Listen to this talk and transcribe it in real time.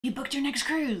You booked your next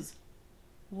cruise.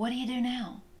 What do you do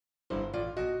now?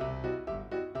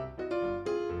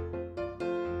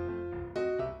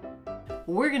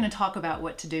 We're going to talk about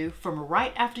what to do from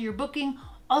right after your booking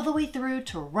all the way through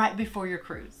to right before your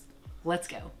cruise. Let's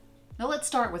go. Now let's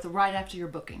start with right after your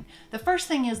booking. The first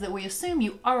thing is that we assume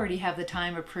you already have the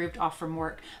time approved off from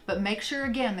work, but make sure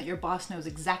again that your boss knows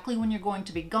exactly when you're going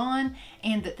to be gone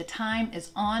and that the time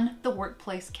is on the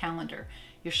workplace calendar.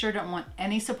 You sure don't want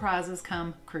any surprises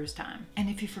come cruise time. And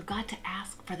if you forgot to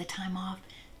ask for the time off,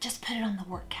 just put it on the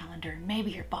work calendar and maybe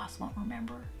your boss won't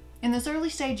remember. In this early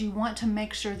stage, you want to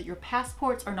make sure that your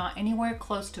passports are not anywhere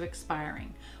close to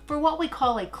expiring. For what we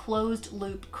call a closed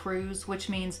loop cruise, which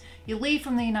means you leave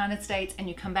from the United States and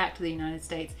you come back to the United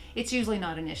States, it's usually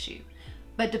not an issue.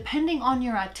 But depending on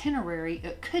your itinerary,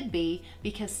 it could be,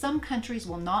 because some countries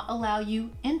will not allow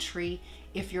you entry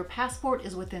if your passport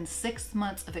is within 6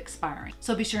 months of expiring.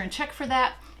 So be sure and check for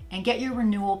that and get your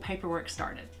renewal paperwork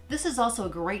started. This is also a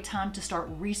great time to start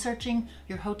researching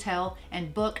your hotel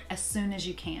and book as soon as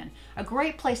you can. A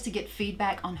great place to get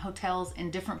feedback on hotels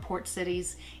in different port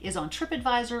cities is on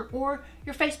TripAdvisor or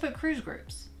your Facebook cruise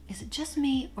groups. Is it just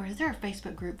me, or is there a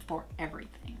Facebook group for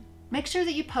everything? Make sure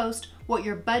that you post what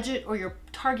your budget or your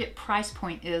target price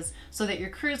point is so that your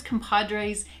cruise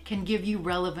compadres can give you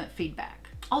relevant feedback.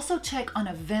 Also check on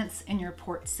events in your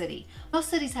port city. Most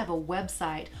cities have a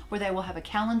website where they will have a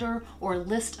calendar or a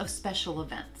list of special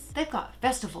events. They've got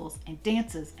festivals and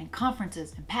dances and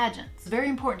conferences and pageants. It's very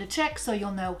important to check so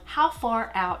you'll know how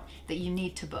far out that you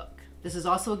need to book. This is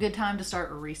also a good time to start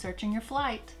researching your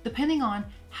flight. Depending on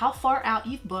how far out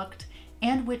you've booked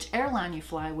and which airline you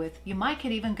fly with, you might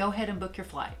could even go ahead and book your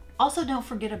flight. Also, don't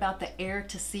forget about the Air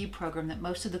to Sea program that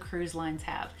most of the cruise lines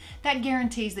have. That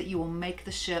guarantees that you will make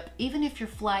the ship even if your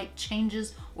flight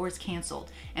changes or is canceled,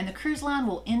 and the cruise line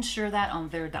will insure that on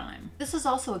their dime. This is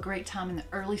also a great time in the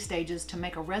early stages to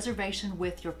make a reservation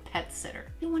with your pet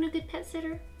sitter. You want a good pet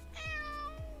sitter?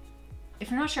 If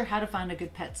you're not sure how to find a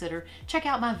good pet sitter, check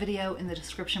out my video in the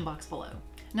description box below.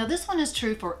 Now this one is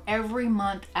true for every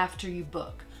month after you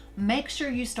book. Make sure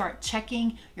you start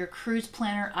checking your cruise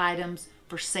planner items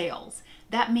for sales.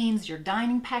 That means your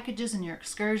dining packages and your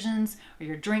excursions or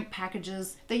your drink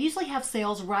packages. They usually have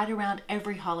sales right around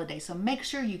every holiday, so make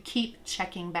sure you keep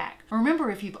checking back.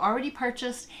 Remember, if you've already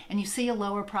purchased and you see a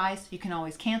lower price, you can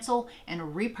always cancel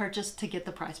and repurchase to get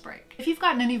the price break. If you've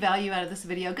gotten any value out of this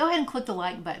video, go ahead and click the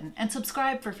like button and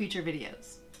subscribe for future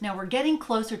videos. Now we're getting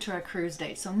closer to our cruise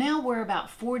date, so now we're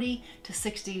about 40 to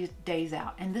 60 days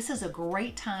out, and this is a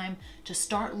great time to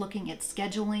start looking at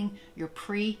scheduling your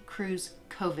pre-cruise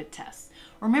COVID tests.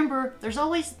 Remember, there's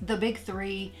always the big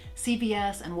three,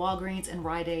 CVS and Walgreens and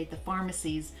Rite Aid, the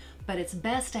pharmacies, but it's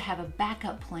best to have a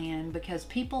backup plan because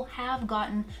people have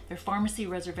gotten their pharmacy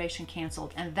reservation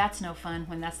canceled, and that's no fun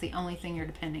when that's the only thing you're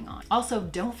depending on. Also,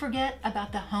 don't forget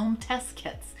about the home test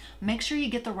kits. Make sure you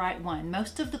get the right one.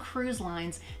 Most of the cruise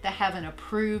lines that have an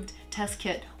approved test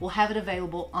kit will have it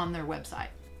available on their website.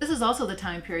 This is also the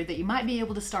time period that you might be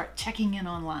able to start checking in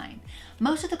online.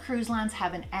 Most of the cruise lines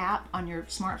have an app on your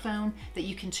smartphone that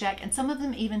you can check, and some of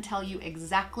them even tell you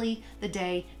exactly the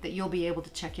day that you'll be able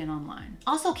to check in online.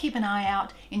 Also keep an eye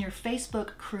out in your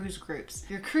Facebook cruise groups.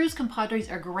 Your cruise compadres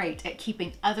are great at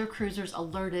keeping other cruisers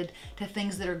alerted to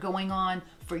things that are going on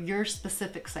for your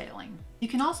specific sailing. You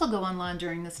can also go online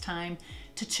during this time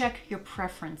to check your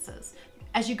preferences.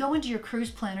 As you go into your cruise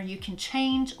planner, you can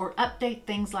change or update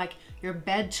things like your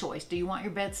bed choice. Do you want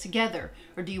your beds together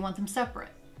or do you want them separate?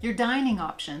 Your dining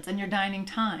options and your dining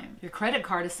time, your credit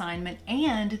card assignment,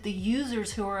 and the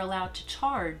users who are allowed to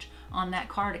charge on that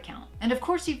card account. And of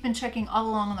course, you've been checking all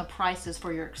along on the prices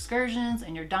for your excursions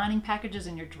and your dining packages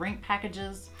and your drink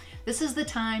packages. This is the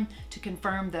time to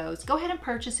confirm those. Go ahead and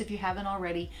purchase if you haven't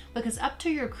already, because up to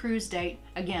your cruise date,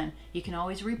 again, you can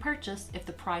always repurchase if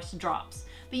the price drops.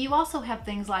 But you also have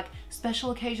things like special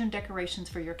occasion decorations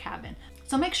for your cabin.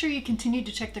 So make sure you continue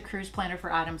to check the cruise planner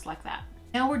for items like that.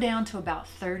 Now we're down to about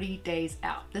 30 days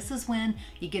out. This is when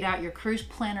you get out your cruise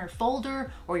planner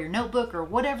folder or your notebook or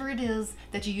whatever it is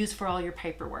that you use for all your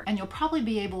paperwork. And you'll probably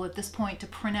be able at this point to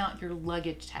print out your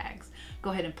luggage tags.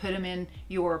 Go ahead and put them in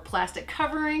your plastic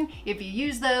covering if you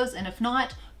use those, and if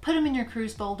not, put them in your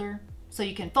cruise folder so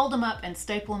you can fold them up and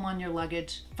staple them on your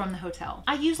luggage from the hotel.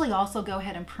 I usually also go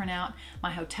ahead and print out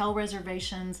my hotel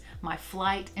reservations, my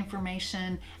flight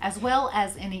information, as well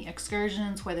as any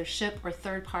excursions, whether ship or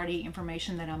third-party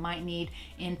information that I might need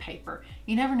in paper.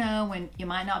 You never know when you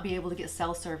might not be able to get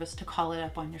cell service to call it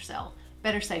up on your cell.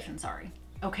 Better safe than sorry.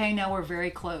 Okay, now we're very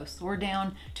close. We're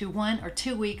down to 1 or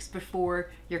 2 weeks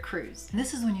before your cruise. And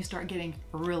this is when you start getting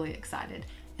really excited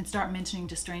and start mentioning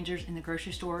to strangers in the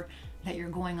grocery store that you're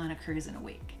going on a cruise in a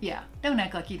week. Yeah, don't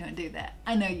act like you don't do that.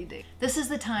 I know you do. This is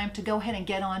the time to go ahead and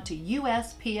get on to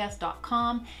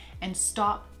USPS.com and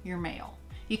stop your mail.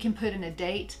 You can put in a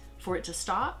date for it to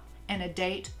stop and a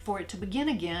date for it to begin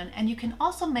again, and you can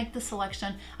also make the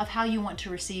selection of how you want to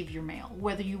receive your mail,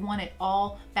 whether you want it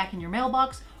all back in your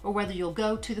mailbox or whether you'll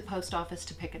go to the post office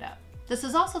to pick it up. This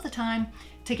is also the time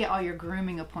to get all your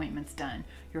grooming appointments done.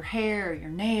 Your hair, your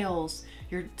nails,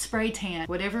 your spray tan,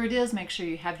 whatever it is, make sure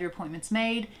you have your appointments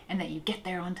made and that you get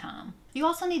there on time. You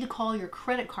also need to call your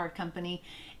credit card company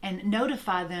and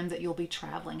notify them that you'll be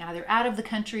traveling either out of the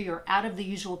country or out of the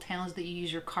usual towns that you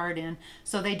use your card in,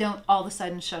 so they don't all of a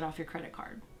sudden shut off your credit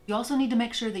card. You also need to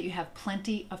make sure that you have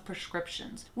plenty of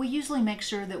prescriptions. We usually make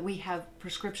sure that we have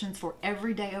prescriptions for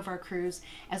every day of our cruise,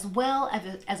 as well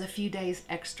as a few days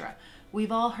extra.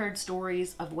 We've all heard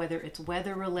stories of whether it's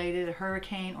weather related, a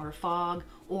hurricane or a fog,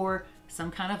 or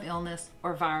some kind of illness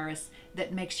or virus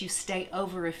that makes you stay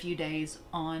over a few days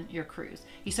on your cruise.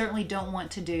 You certainly don't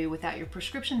want to do without your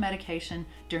prescription medication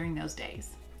during those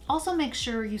days. Also make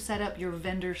sure you set up your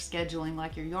vendor scheduling,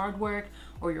 like your yard work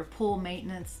or your pool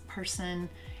maintenance person.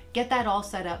 Get that all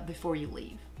set up before you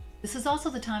leave. This is also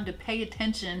the time to pay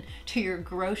attention to your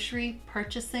grocery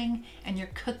purchasing and your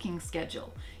cooking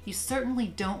schedule. You certainly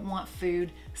don't want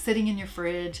food sitting in your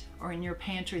fridge or in your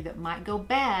pantry that might go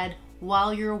bad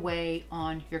while you're away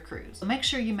on your cruise. So make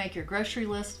sure you make your grocery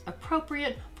list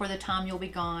appropriate for the time you'll be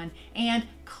gone and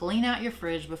clean out your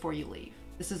fridge before you leave.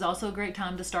 This is also a great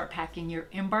time to start packing your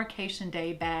embarkation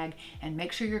day bag and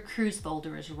make sure your cruise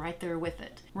folder is right there with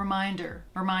it. Reminder,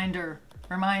 reminder,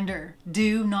 reminder,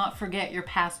 do not forget your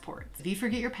passports. If you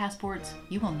forget your passports,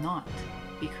 you will not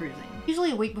be cruising.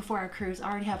 Usually a week before our cruise, I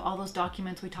already have all those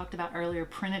documents we talked about earlier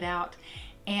printed out,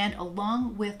 and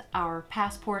along with our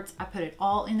passports, I put it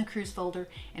all in the cruise folder,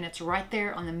 and it's right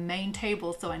there on the main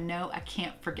table so I know I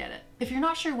can't forget it. If you're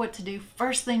not sure what to do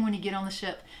first thing when you get on the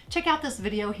ship, check out this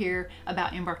video here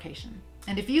about embarkation.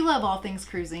 And if you love all things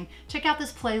cruising, check out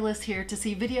this playlist here to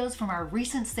see videos from our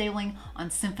recent sailing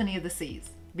on Symphony of the Seas.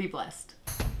 Be blessed.